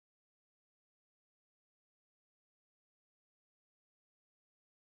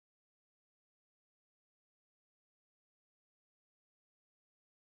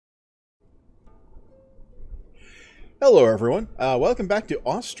Hello everyone, welcome back to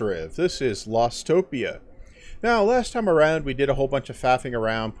Ostriv. This is Lostopia. Now, last time around we did a whole bunch of faffing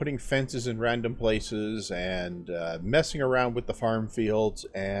around, putting fences in random places, and messing around with the farm fields,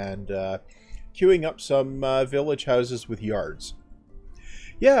 and queuing up some village houses with yards.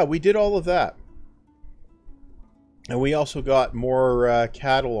 Yeah, we did all of that. And we also got more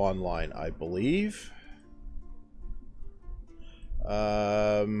cattle online, I believe.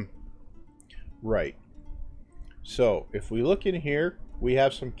 Right. So, if we look in here, we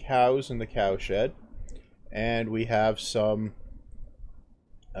have some cows in the cow shed, and we have some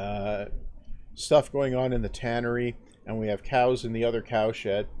stuff going on in the tannery, and we have cows in the other cow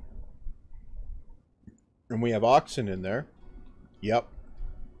shed, and we have oxen in there. Yep.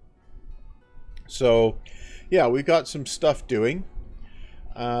 So, yeah, we've got some stuff doing.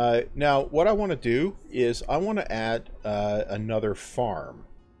 Now, what I want to do is I want to add another farm.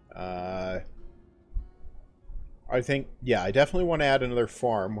 I think, yeah, I definitely want to add another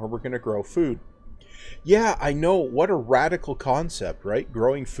farm where we're going to grow food. Yeah, I know. What a radical concept, right?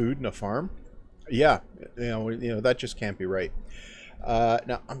 Growing food in a farm. Yeah, you know that just can't be right.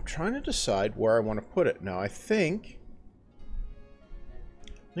 Now, I'm trying to decide where I want to put it. Now, I think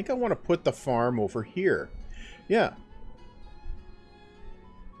I want to put the farm over here. Yeah.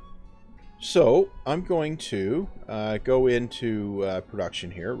 So, I'm going to go into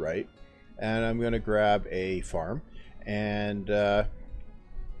production here, right? And I'm going to grab a farm, and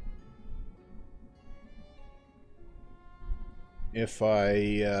if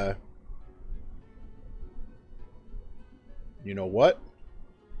I, you know what?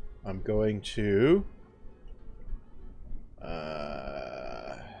 I'm going to,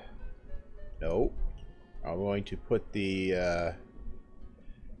 no, I'm going to put the,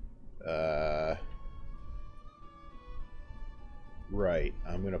 right,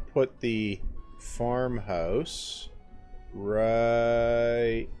 I'm going to put the farmhouse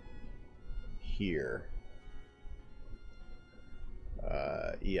right here.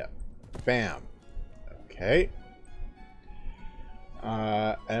 Yeah. Bam. Okay.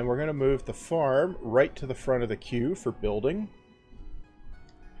 And we're going to move the farm right to the front of the queue for building.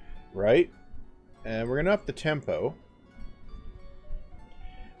 Right. And we're going to up the tempo.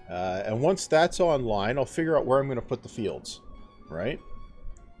 And once that's online, I'll figure out where I'm going to put the fields. Right?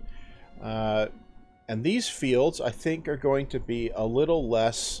 And these fields, I think, are going to be a little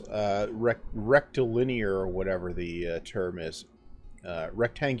less rectilinear, or whatever the term is.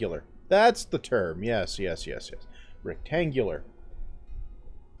 Rectangular. That's the term. Yes. Rectangular.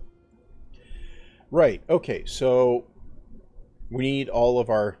 Right. Okay, so we need all of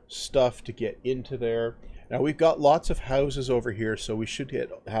our stuff to get into there. Now, we've got lots of houses over here, so we should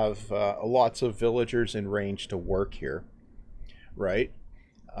have lots of villagers in range to work here. Right.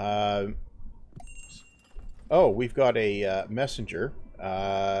 Oh, we've got a messenger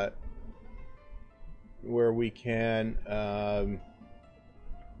where we can,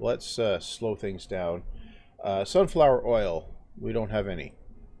 let's slow things down. Sunflower oil, we don't have any.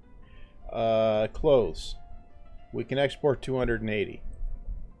 Clothes, we can export 280.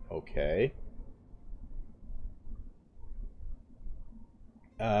 Okay.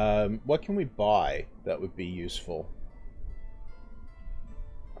 What can we buy that would be useful?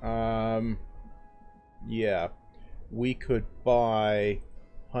 Yeah, we could buy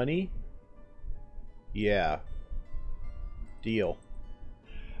honey. Yeah, deal.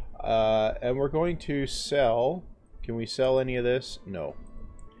 And we're going to sell. Can we sell any of this? No.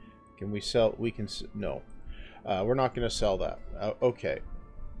 Can we sell? We can. No. We're not going to sell that. Okay.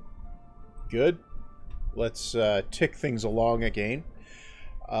 Good. Let's tick things along again.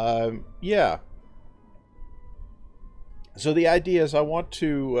 Yeah. So the idea is I want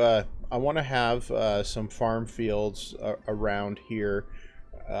to have some farm fields around here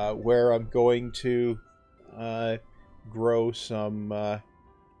where I'm going to grow some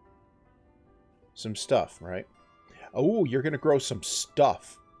stuff, right? Oh, you're going to grow some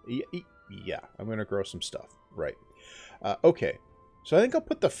stuff. Yeah, I'm going to grow some stuff, right? Okay, so I think I'll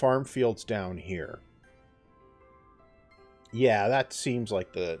put the farm fields down here. Yeah, that seems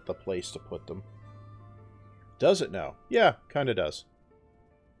like the place to put them. Does it now? Yeah, kind of does.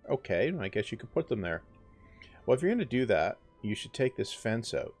 Okay, I guess you could put them there. Well, if you're going to do that, you should take this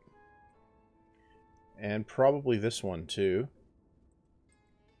fence out. And probably this one, too.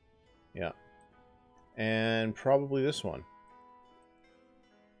 Yeah. And probably this one.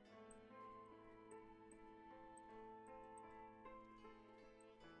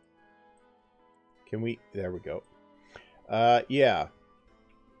 Can we... There we go. Yeah.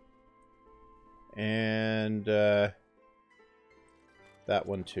 And that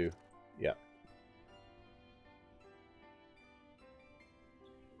one too. Yeah.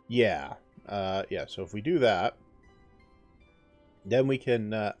 Yeah. Yeah, so if we do that, then we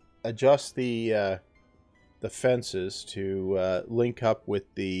can adjust the fences to link up with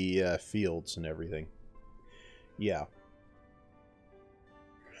the fields and everything. Yeah.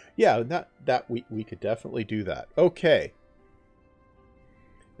 Yeah, that we could definitely do that. Okay.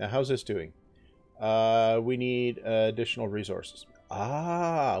 Now, how's this doing? We need additional resources.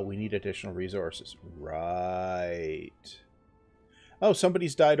 Ah, we need additional resources. Right. Oh,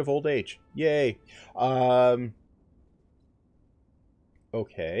 somebody's died of old age. Yay.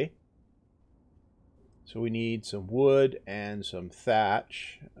 Okay. So we need some wood and some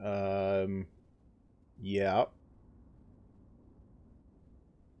thatch. Yeah.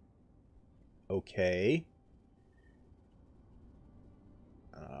 Okay.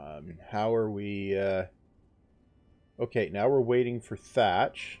 How are we... Okay, now we're waiting for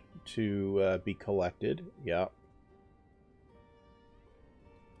thatch to be collected. Yeah.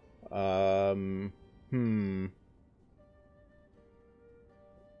 Hmm. Hmm.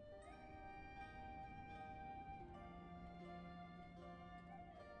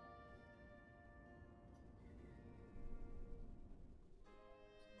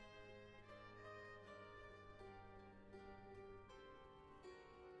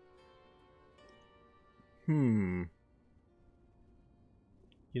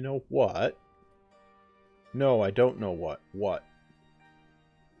 You know what? No, I don't know what. What?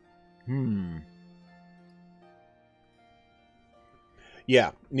 Hmm.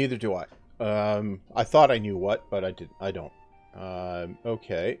 Yeah, neither do I. I thought I knew what, but I didn't. I don't.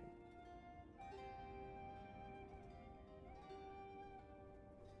 Okay.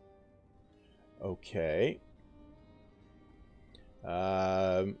 Okay.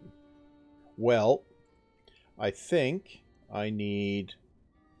 Um, well, I think I need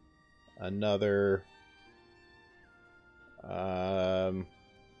another...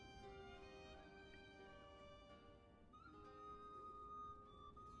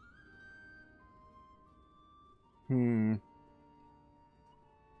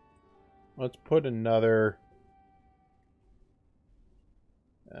 let's put another...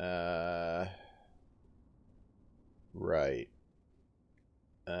 right.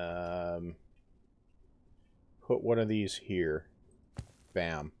 Put one of these here.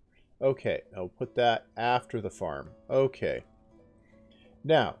 Bam. Okay, I'll put that after the farm. Okay.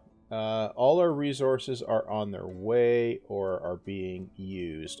 Now, all our resources are on their way or are being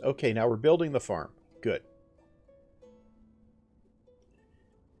used. Okay, now we're building the farm. Good.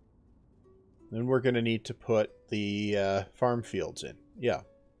 Then we're going to need to put the farm fields in. Yeah.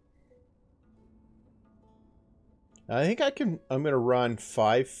 I think I'm going to run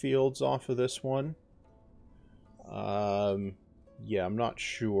 5 fields off of this one. Yeah, I'm not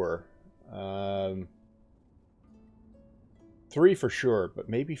sure. 3 for sure, but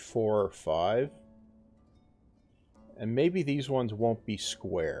maybe 4 or 5. And maybe these ones won't be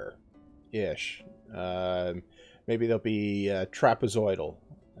square-ish. Maybe they'll be trapezoidal.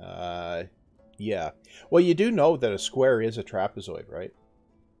 Yeah. Well, you do know that a square is a trapezoid, right?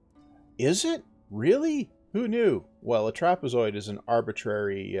 Is it? Really? Who knew? Well, a trapezoid is an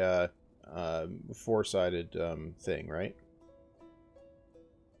arbitrary four-sided thing, right?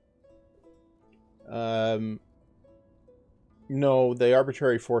 No, the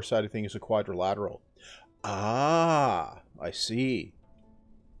arbitrary four-sided thing is a quadrilateral. Ah, I see.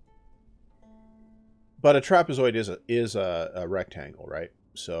 But a trapezoid is a rectangle, right?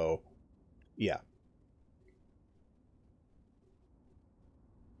 So, yeah.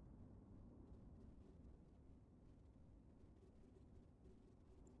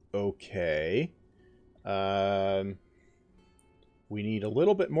 Okay. We need a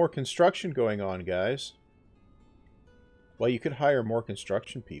little bit more construction going on, guys. Well, you could hire more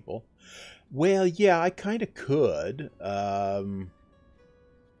construction people. Well, yeah, I kind of could.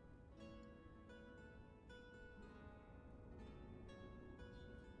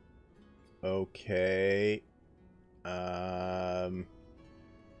 Okay.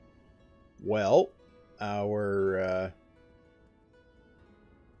 Well,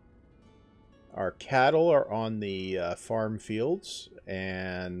 our cattle are on the farm fields,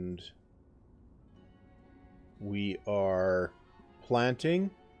 and we are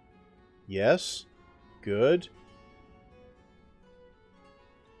planting. Yes, good.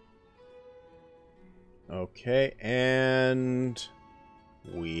 Okay, and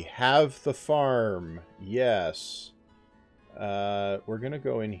we have the farm. Yes. We're going to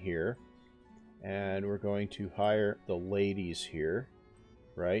go in here, and we're going to hire the ladies here,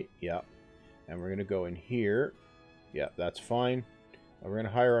 right? Yeah. And we're going to go in here. Yeah, that's fine. And we're going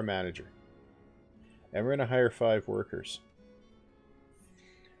to hire a manager. And we're going to hire 5 workers.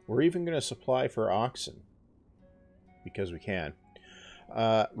 We're even going to supply for oxen. Because we can.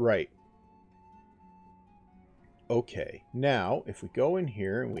 Right. Okay. Now, if we go in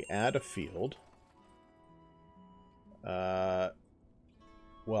here and we add a field... well,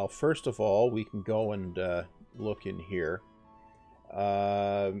 first of all, we can go and look in here.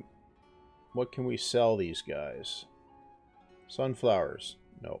 What can we sell these guys? Sunflowers.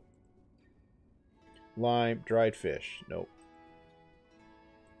 Nope. Lime. Dried fish. Nope.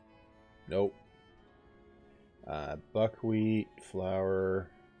 Nope. Buckwheat. Flour.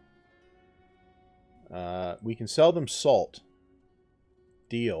 We can sell them salt.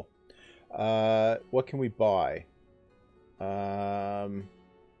 Deal. What can we buy?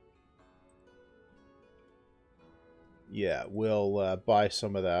 Yeah, we'll buy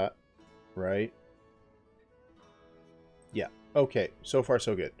some of that, right? Yeah, okay, so far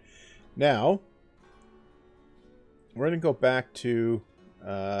so good. Now, we're going to go back to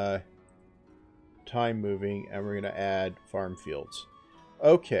time moving, and we're going to add farm fields.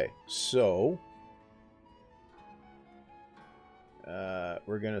 Okay, so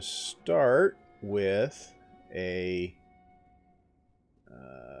we're going to start with a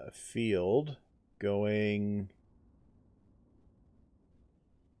field going...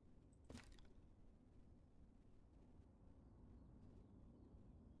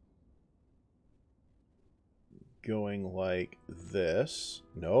 going like this.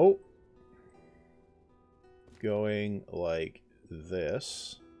 Nope. Going like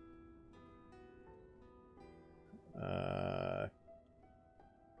this.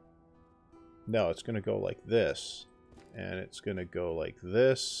 No, it's going to go like this. And it's going to go like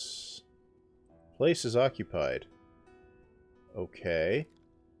this. Place is occupied. Okay.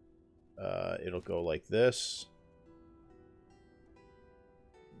 It'll go like this.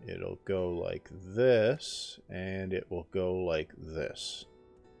 It'll go like this. And it will go like this.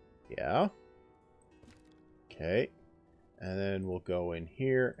 Yeah. Okay. And then we'll go in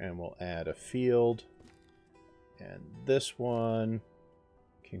here and we'll add a field. And this one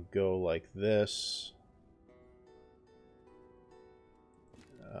can go like this.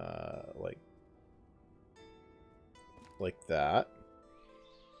 Like that.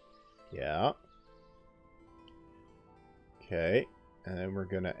 Yeah. Okay. And then we're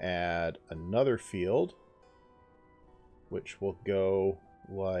going to add another field, which will go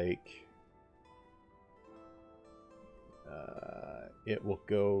like... it will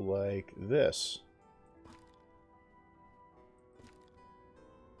go like this.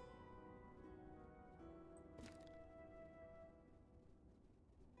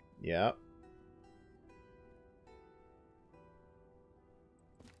 Yeah.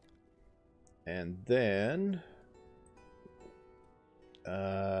 And then,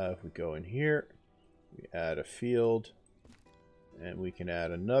 if we go in here, we add a field, and we can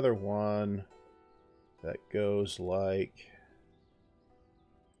add another one that goes like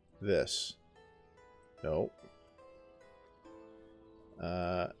this. No.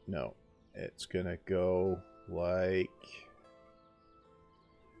 No. It's gonna go like...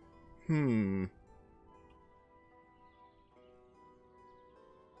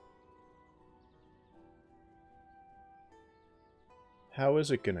 How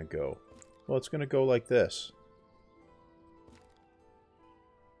is it gonna go? Well, it's gonna go like this.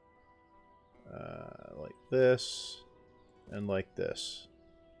 Like this, and like this.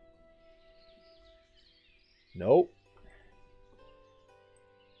 Nope.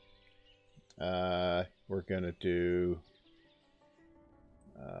 We're gonna do...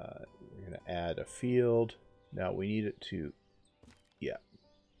 we're gonna add a field. Now we need it to... Yeah.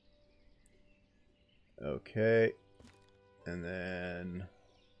 Okay. And then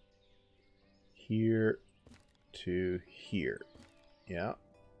here to here. Yeah.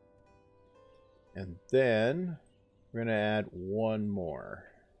 And then we're going to add one more.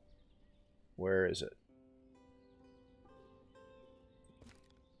 Where is it?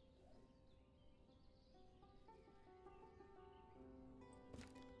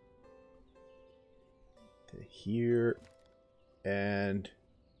 To here and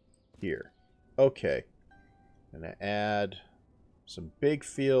here. Okay. I'm going to add some big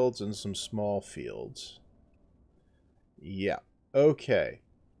fields and some small fields. Yeah. Okay.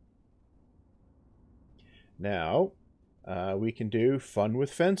 Now, we can do fun with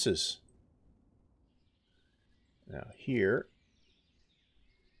fences. Now here,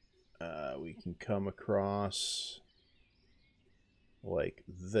 we can come across like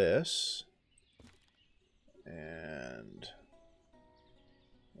this. And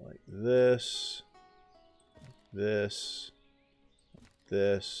like this. This,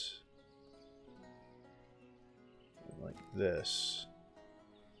 like this,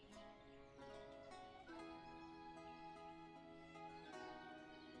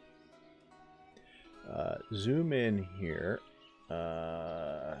 zoom in here.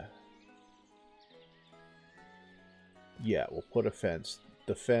 Yeah, we'll put a fence.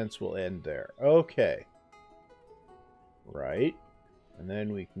 The fence will end there. Okay. Right. And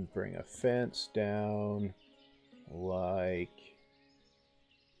then we can bring a fence down like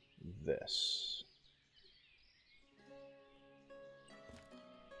this.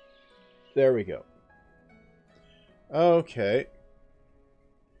 There we go. Okay.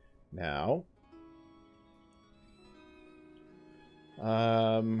 Now,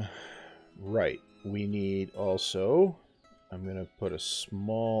 right. We need also, I'm going to put a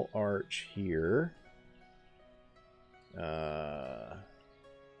small arch here.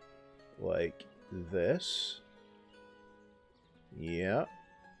 Like this. Yep.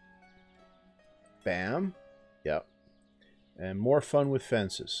 Bam. Yep. And more fun with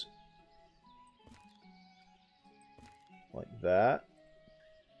fences. Like that.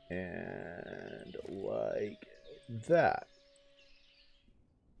 And like that.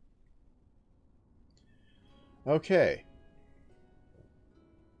 Okay.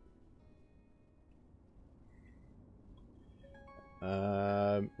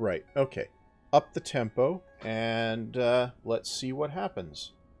 Right. Okay. Up the tempo, and let's see what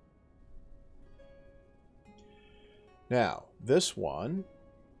happens. Now, this one...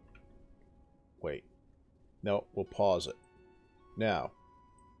 Wait. No, we'll pause it. Now,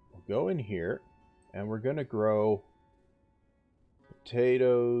 we'll go in here, and we're going to grow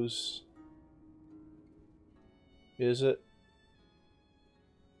potatoes. Is it?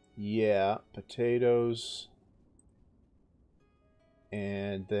 Yeah, potatoes.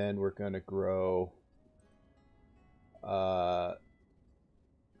 And then we're going to grow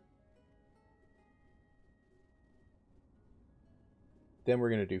then we're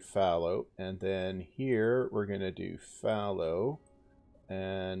going to do fallow, and then here we're going to do fallow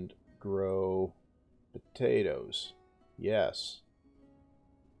and grow potatoes. Yes.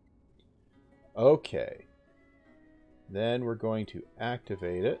 Okay. Then we're going to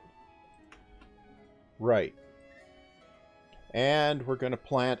activate it. Right. And we're going to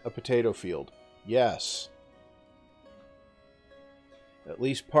plant a potato field. Yes. At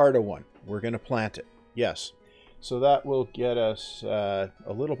least part of one. We're going to plant it. Yes. So that will get us a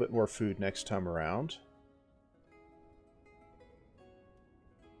little bit more food next time around.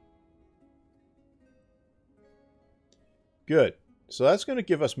 Good. So that's going to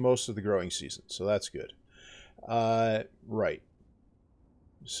give us most of the growing season. So that's good. Right.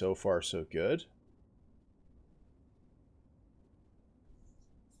 So far, so good.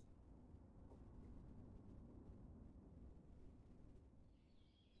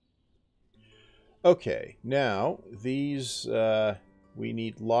 Okay, now these, we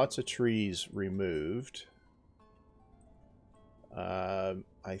need lots of trees removed. I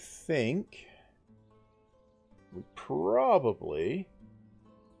think we probably...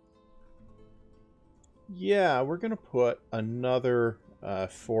 Yeah, we're going to put another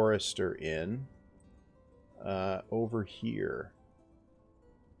forester in over here.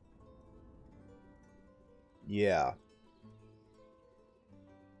 Yeah.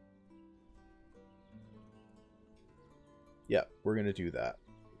 Yeah, we're going to do that.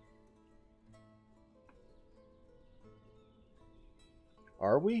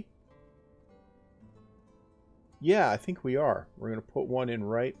 Are we? Yeah, I think we are. We're going to put one in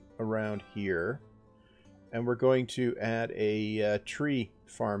right around here. And we're going to add a tree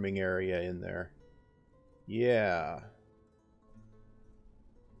farming area in there. Yeah.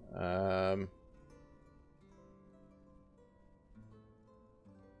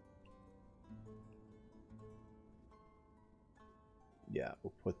 Yeah,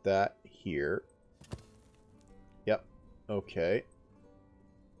 we'll put that here. Yep. Okay.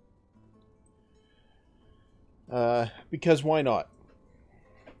 Because why not?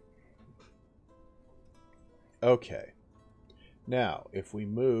 Okay. Now, if we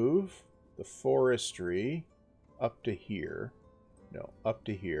move the forestry up to here, no, up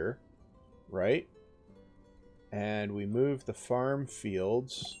to here, right? And we move the farm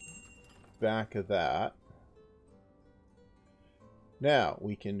fields back of that. Now,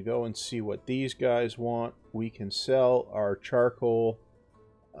 we can go and see what these guys want. We can sell our charcoal.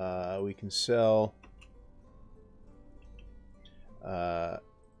 We can sell...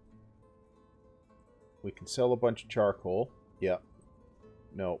 we can sell a bunch of charcoal. Yep.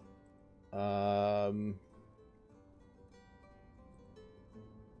 No.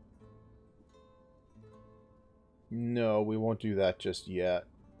 No, we won't do that just yet.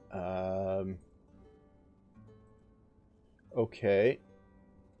 Okay.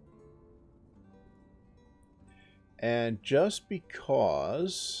 And just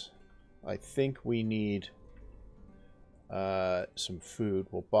because I think we need some food.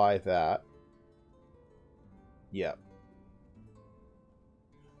 We'll buy that. Yep.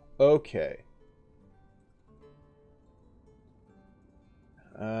 Okay.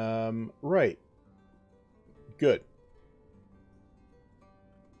 Right. Good.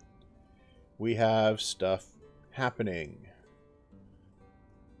 We have stuff happening.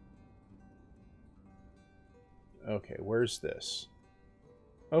 Okay, where's this?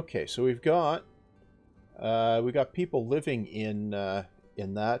 Okay, so we got people living in that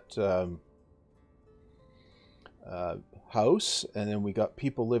house, and then we got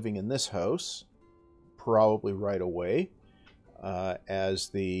people living in this house probably right away as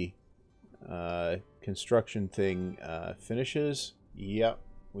the construction thing finishes. Yep,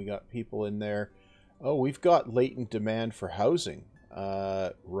 we got people in there. Oh, we've got latent demand for housing.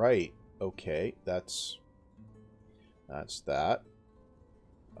 Right. Okay, that's that.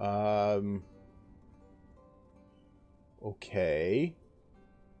 Okay.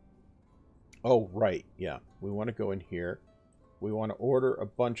 Oh, right. Yeah, we want to go in here. We want to order a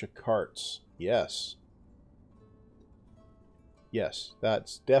bunch of carts. Yes. Yes,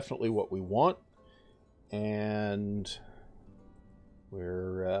 that's definitely what we want. And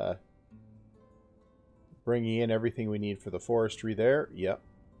we're bringing in everything we need for the forestry there. Yep.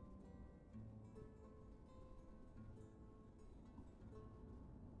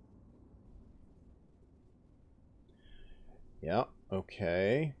 Yeah,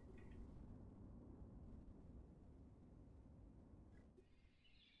 okay.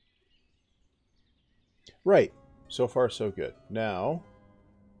 Right. So far, so good. Now,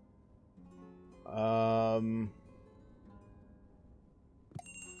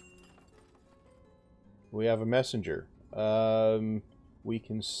 we have a messenger. We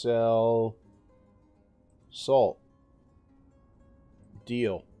can sell salt.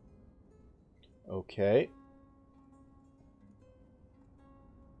 Deal. Okay.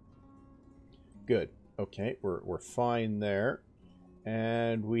 Good. Okay, we're fine there.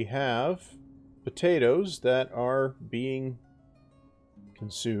 And we have potatoes that are being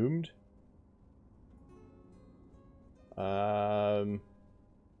consumed.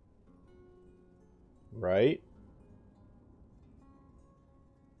 Right.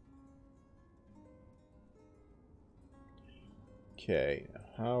 Okay,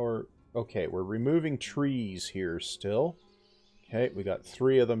 okay, we're removing trees here still. Okay, we got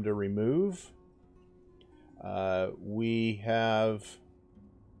 3 of them to remove. We have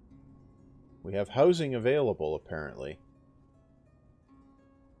housing available, apparently.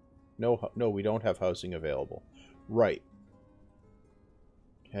 No, we don't have housing available. Right.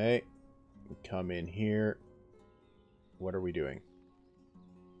 Okay. We come in here. What are we doing?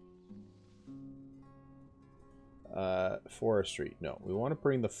 Forestry. No, we want to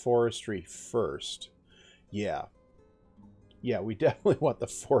bring the forestry first. Yeah. Yeah, we definitely want the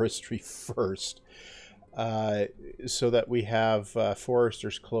forestry first. So that we have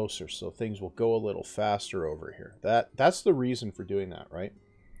foresters closer, so things will go a little faster over here. That's the reason for doing that, right?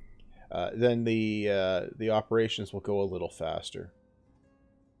 Then the operations will go a little faster.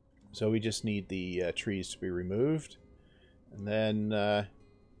 So we just need the trees to be removed, and then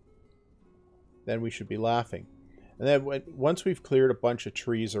we should be laughing. And then once we've cleared a bunch of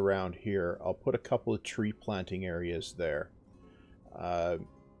trees around here, I'll put a couple of tree planting areas there.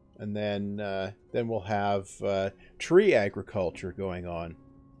 And then we'll have tree agriculture going on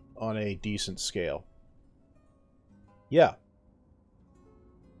a decent scale. Yeah.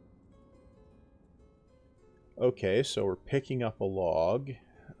 Okay, so we're picking up a log.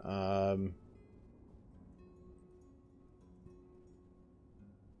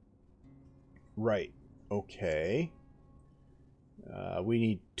 Right. Okay. We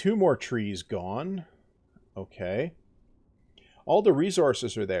need 2 more trees gone. Okay. All the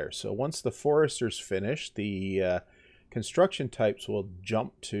resources are there, so once the foresters finish, the construction types will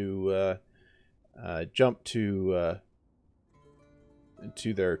jump to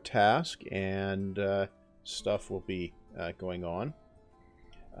their task, and stuff will be going on.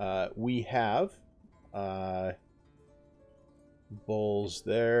 We have bulls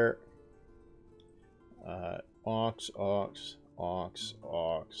there. Ox, ox, ox,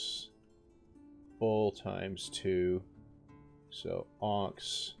 ox. Bull times 2. So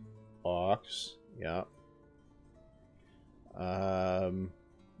ox, ox, yeah. And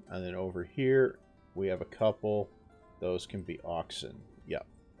then over here we have a couple. Those can be oxen. Yeah.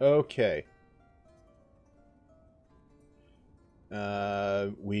 Okay.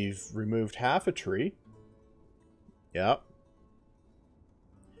 We've removed half a tree. Yep.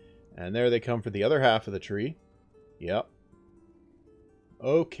 And there they come for the other half of the tree. Yep.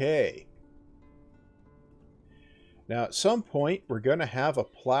 Okay. Now, at some point, we're going to have a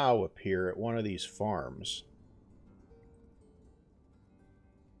plow appear at one of these farms.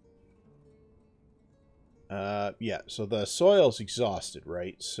 Yeah, so the soil's exhausted,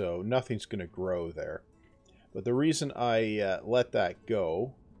 right? So nothing's going to grow there. But the reason I let that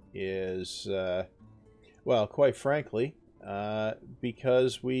go is, well, quite frankly,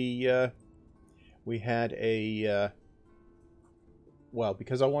 because we had a, well,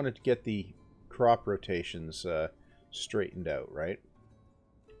 because I wanted to get the crop rotations straightened out, right?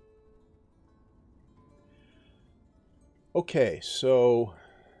 Okay, so,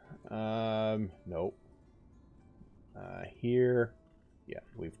 nope. Here, yeah,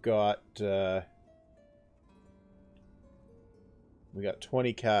 we got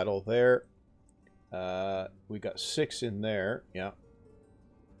 20 cattle there. We got 6 in there, yeah.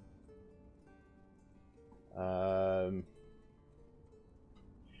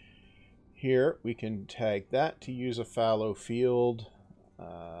 Here, we can tag that to use a fallow field.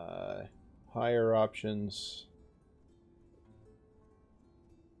 Higher options.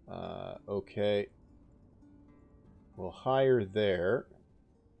 Okay. We'll hire there.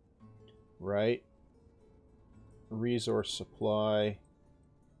 Right. Resource supply.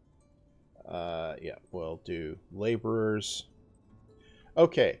 Yeah, we'll do laborers.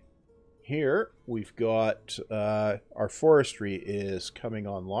 Okay. Here, we've got our forestry is coming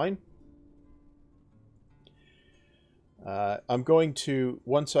online. I'm going to,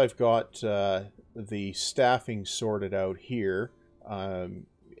 once I've got the staffing sorted out here,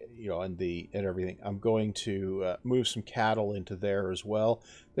 you know, and everything, I'm going to move some cattle into there as well.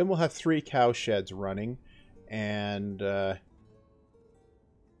 Then we'll have 3 cow sheds running, and that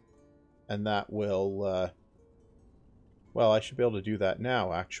will, well, I should be able to do that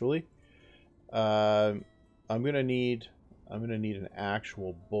now, actually. I'm gonna need an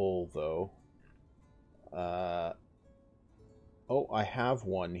actual bull, though. Oh, I have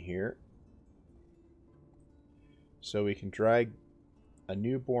one here. So we can drag a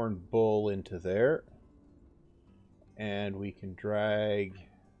newborn bull into there. And we can drag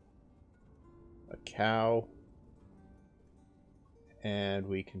a cow. And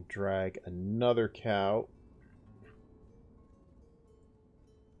we can drag another cow.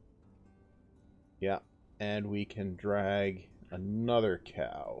 Yeah, and we can drag another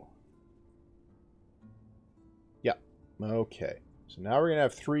cow. Yeah, okay. So now we're going to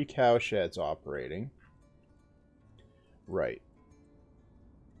have 3 cow sheds operating. Right.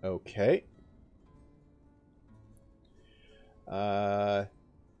 Okay.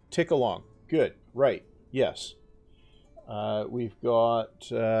 Tick along. Good. Right. Yes. We've got...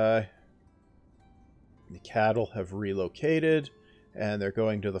 the cattle have relocated. And they're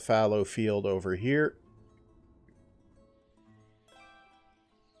going to the fallow field over here.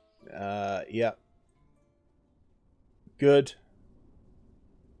 Yeah. Good.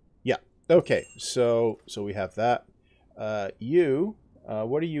 Yeah. Okay. So we have that. You,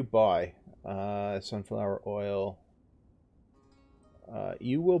 what do you buy? Sunflower oil.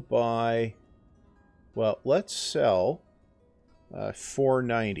 You will buy. Well, let's sell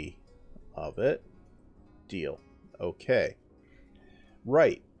 490 of it. Deal. Okay.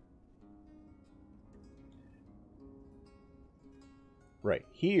 Right. Right.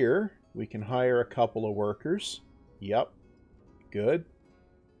 Here, we can hire a couple of workers. Yep. Good.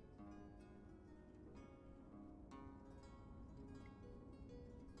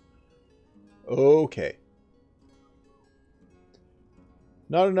 Okay.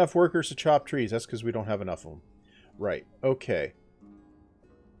 Not enough workers to chop trees. That's because we don't have enough of them. Right. Okay.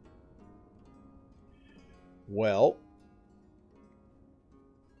 Well...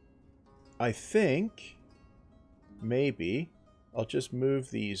 I think maybe I'll just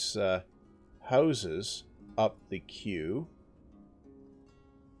move these houses up the queue.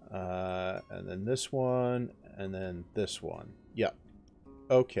 And then this one, and then this one. Yep.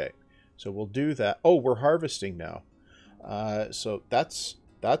 Okay. So we'll do that. Oh, we're harvesting now. So that's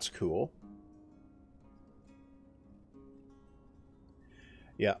cool.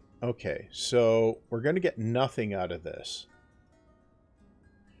 Yeah. Okay. So we're going to get nothing out of this.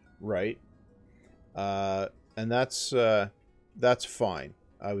 Right. And that's fine.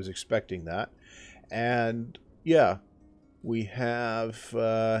 I was expecting that. And yeah, we have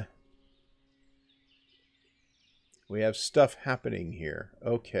stuff happening here.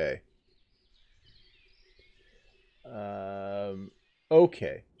 Okay.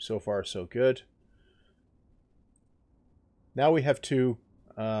 Okay. So far so good. Now we have two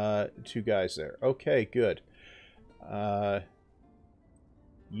guys there. Okay, good.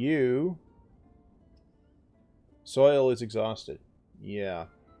 You... Soil is exhausted. Yeah.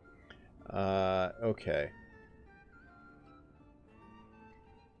 Okay.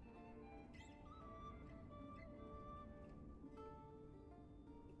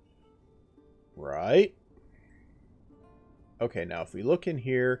 Right. Okay, now if we look in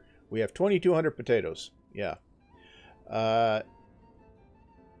here, we have 2,200 potatoes. Yeah. So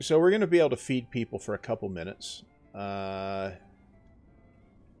we're going to be able to feed people for a couple minutes. Right.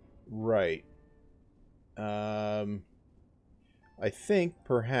 I think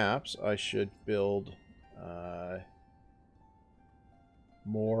perhaps I should build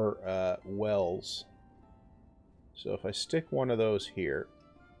more wells. So if I stick one of those here,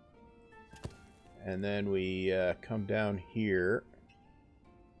 and then we come down here,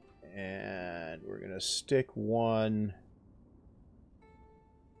 and we're going to stick one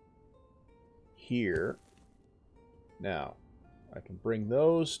here. Now, I can bring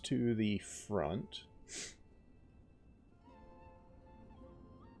those to the front.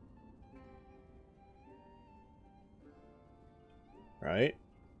 Right?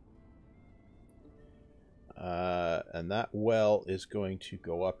 And that well is going to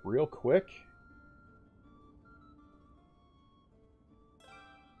go up real quick.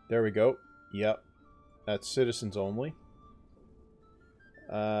 There we go. Yep. That's citizens only.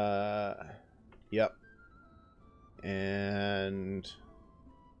 Yep. And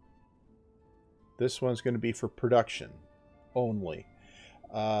this one's going to be for production only.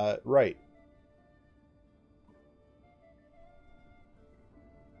 Right.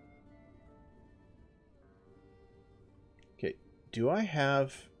 Okay. Do I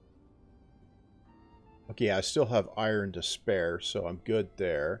have... Okay, I still have iron to spare, so I'm good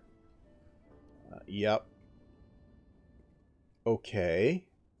there. Yep. Okay.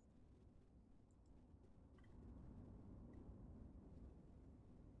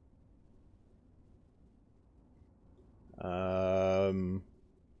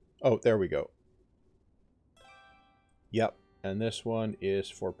 Oh, there we go. Yep. And this one is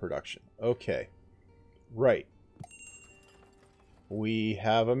for production. Okay. Right. We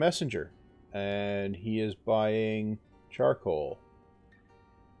have a messenger. And he is buying charcoal.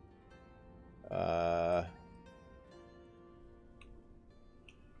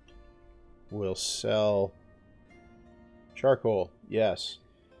 We'll sell charcoal. Yes.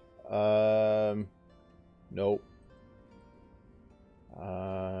 Nope.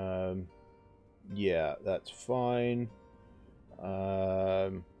 Yeah, that's fine.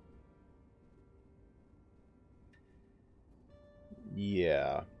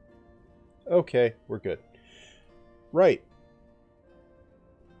 Yeah. Okay, we're good. Right.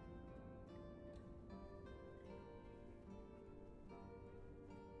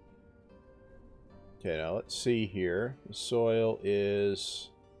 Okay, now let's see here. The soil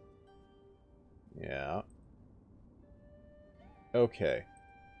is... Yeah. Okay.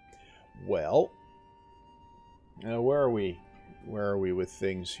 Well... where are we? Where are we with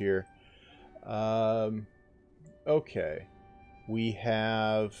things here? Okay. We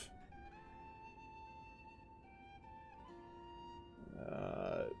have...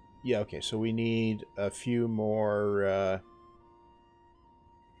 yeah, okay, so we need a few more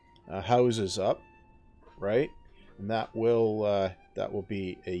houses up, right? And that will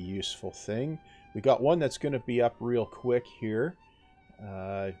be a useful thing. We got one that's going to be up real quick here.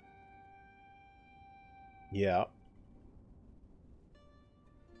 Yeah.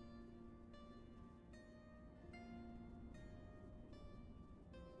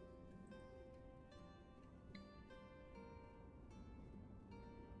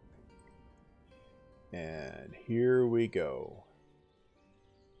 And here we go.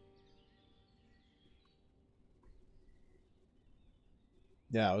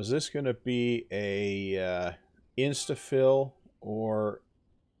 Now, is this going to be a insta-fill or...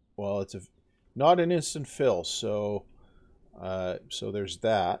 Well, it's not an instant fill, so there's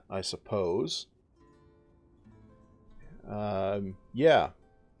that, I suppose. Yeah.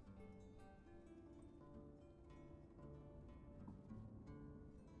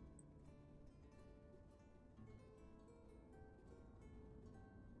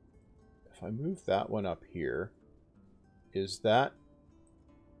 If I move that one up here, is that...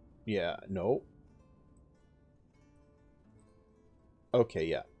 Yeah, no. Okay,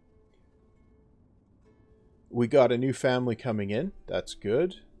 yeah. We got a new family coming in. That's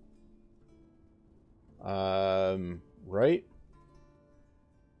good. Right.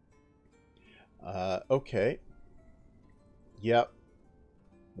 Okay. Yep.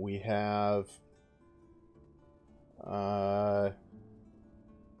 We have...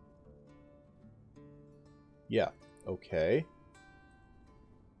 yeah, okay.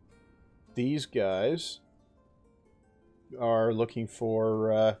 These guys are looking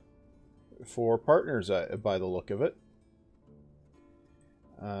for partners by the look of it.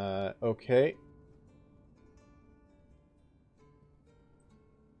 Okay.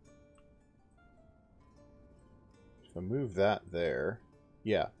 If I move that there,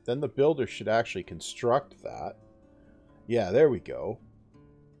 yeah, then the builder should actually construct that. Yeah, there we go.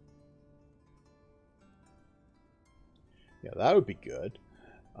 Yeah, that would be good.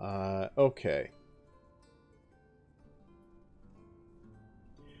 Okay.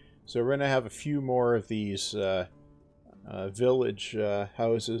 So we're going to have a few more of these village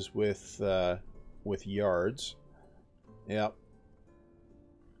houses with yards. Yep.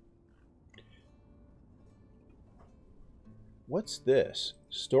 What's this?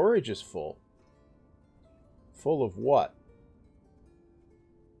 Storage is full. Full of what?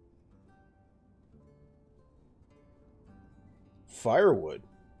 Firewood.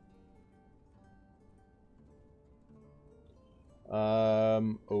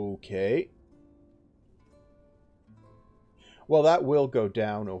 Okay. Well, that will go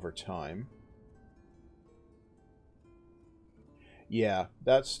down over time. Yeah,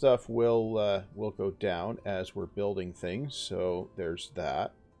 that stuff will go down as we're building things, so there's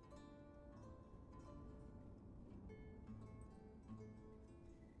that.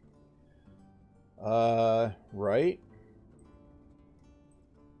 Right.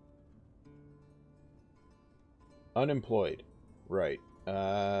 Unemployed. Right.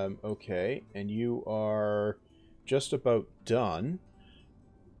 Okay, and you are just about done.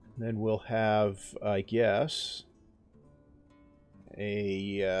 Then we'll have, I guess,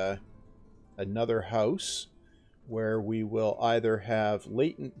 another house where we will either have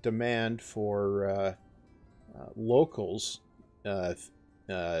latent demand for locals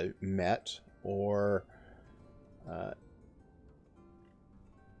met, or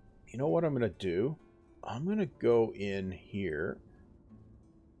you know what I'm going to do? I'm going to go in here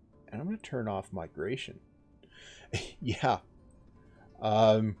and I'm going to turn off migration. Yeah.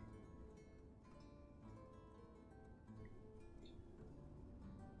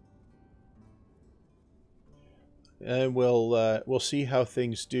 And we'll see how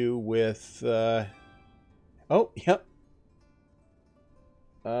things do with oh, yep.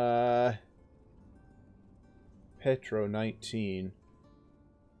 Petro 19.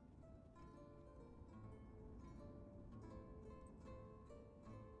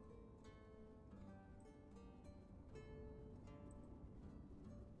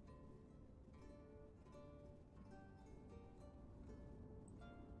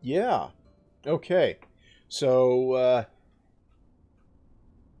 Yeah. Okay. So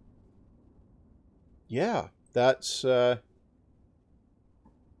yeah, that's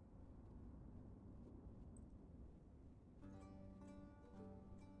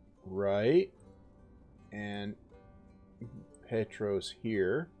right. And Petro's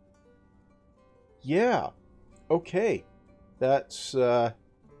here. Yeah. Okay. That's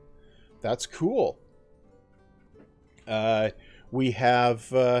cool. We have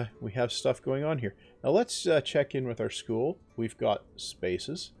stuff going on here. Now let's check in with our school. We've got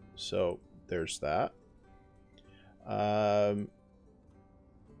spaces, so there's that.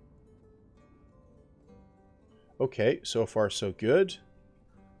 Okay, so far so good.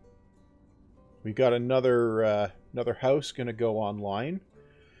 We've got another house going to go online.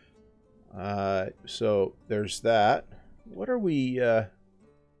 So there's that. What are we?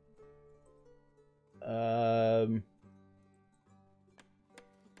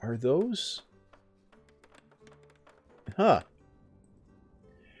 Are those? Huh.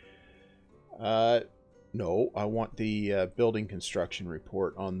 No, I want the building construction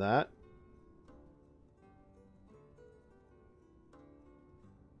report on that.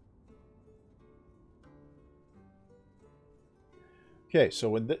 Okay, so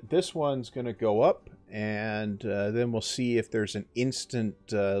when this one's going to go up, and then we'll see if there's an instant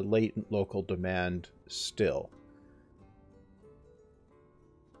latent local demand still.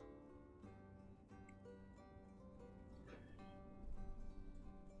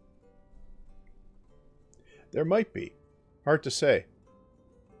 There might be. Hard to say.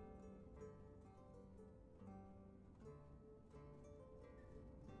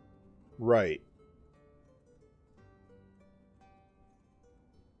 Right.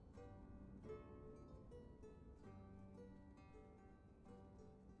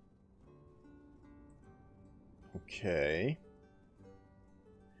 Okay.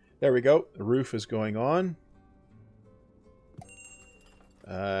 There we go. The roof is going on.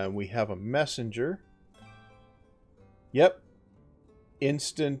 We have a messenger. Yep.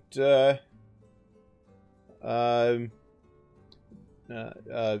 Instant demand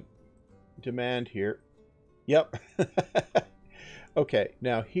here. Yep. Okay,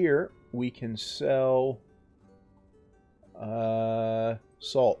 now here we can sell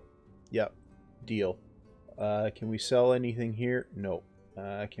salt. Yep. Deal. Can we sell anything here? No.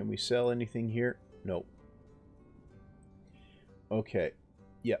 Can we sell anything here? No. Okay.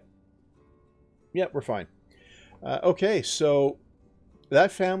 Yep. Yep, we're fine. Okay, so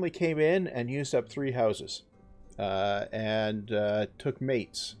that family came in and used up 3 houses. And took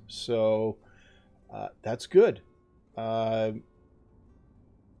mates. So that's good.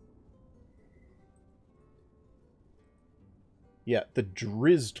 Yeah, the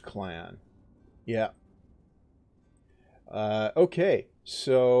Drizzt clan. Yeah. Okay,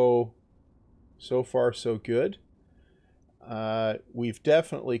 so far so good. We've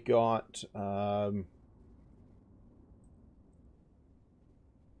definitely got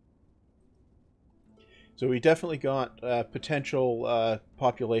so we definitely got potential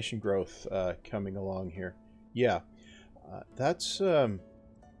population growth coming along here. Yeah, that's kind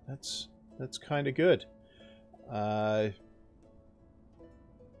of good.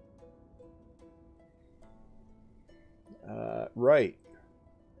 Right.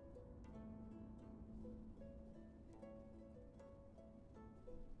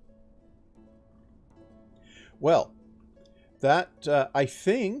 Well, that I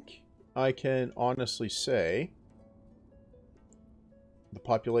think I can honestly say the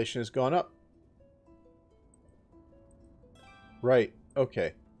population has gone up. Right.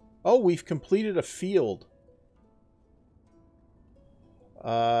 Okay. Oh, we've completed a field.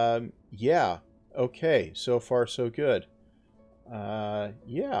 Yeah. Okay. So far, so good.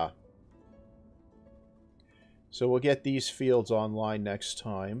 Yeah. So we'll get these fields online next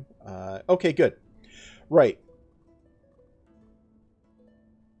time. Okay, good. Right.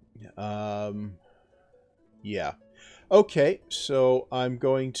 Yeah. Okay, so I'm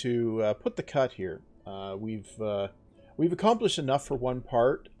going to put the cut here. We've accomplished enough for one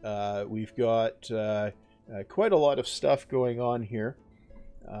part. We've got quite a lot of stuff going on here.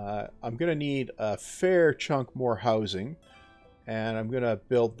 I'm going to need a fair chunk more housing, and I'm going to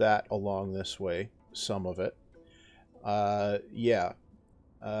build that along this way, some of it. Yeah.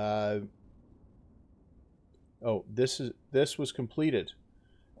 Oh, this was completed.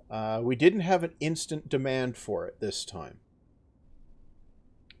 We didn't have an instant demand for it this time.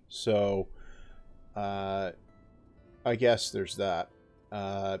 So, I guess there's that.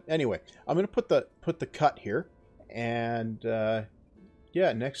 Anyway, I'm going to put the cut here, and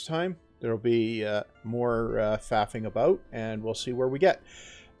yeah, next time there'll be more faffing about, and we'll see where we get.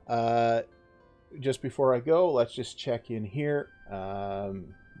 Just before I go, let's just check in here.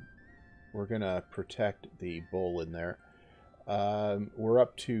 We're going to protect the bull in there. We're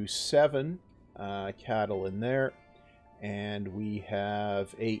up to 7 cattle in there, and we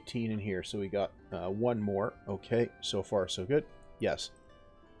have 18 in here, so we got 1 more. Okay, so far so good. Yes.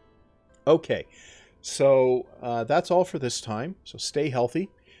 Okay, so that's all for this time. So stay healthy.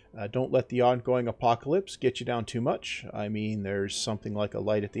 Don't let the ongoing apocalypse get you down too much. I mean, there's something like a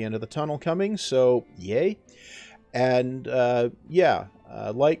light at the end of the tunnel coming, so yay. And yeah,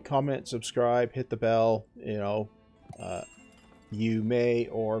 like, comment, subscribe, hit the bell. You know, you may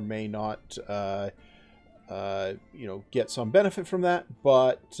or may not, you know, get some benefit from that.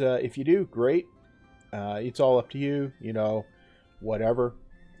 But if you do, great. It's all up to you. You know, whatever.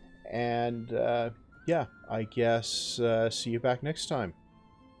 And yeah, I guess see you back next time.